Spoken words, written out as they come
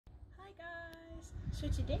So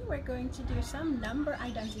today we're going to do some number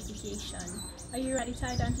identification. Are you ready to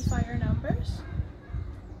identify your numbers?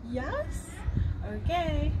 Yes?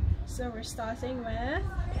 Okay, so we're starting with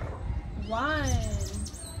 1.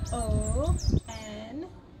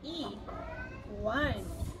 O-N-E. 1.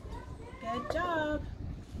 Good job.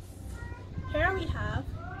 Here we have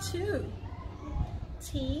 2.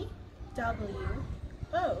 T-W-O.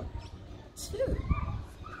 2.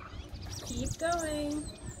 Keep going.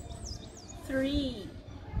 3.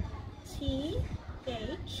 T-H-R-E-E.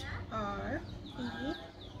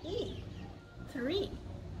 3.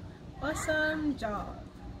 Awesome job.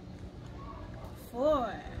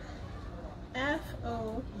 4.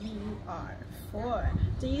 F-O-U-R. 4.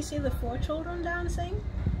 Do you see the 4 children dancing?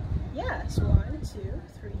 Yes. 1, 2,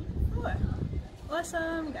 3, 4.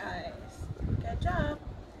 Awesome, guys. Good job.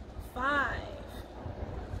 5.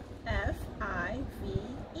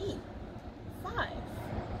 F-I-V-E. 5.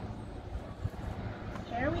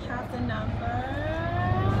 Here we have the number.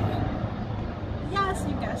 Yes,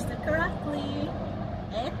 you guessed it correctly.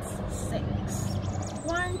 It's 6.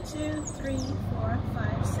 1, 2, 3, 4,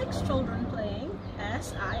 5, 6 children playing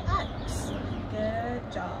S-I-X.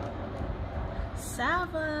 Good job.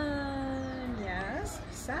 7. Yes,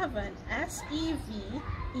 7.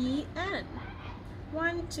 S-E-V-E-N.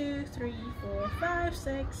 1, 2, 3, 4, 5,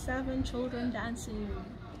 6, 7 children dancing.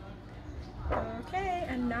 Okay,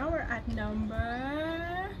 and now we're at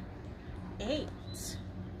number 8.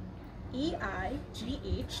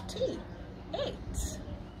 E-I-G-H-T. 8.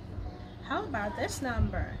 How about this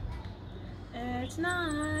number? It's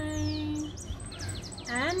 9.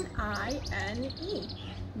 N-I-N-E.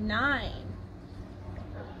 9.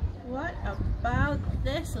 What about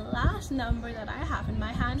this last number that I have in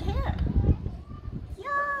my hand here?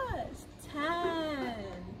 Yes, 10.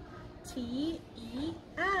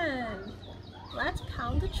 T-E-N. Let's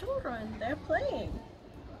count the children. They're playing.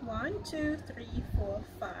 1, 2, 3, 4,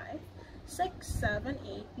 5, 6, 7,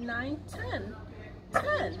 8, 9, 10.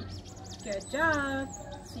 10. Good job.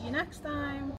 See you next time.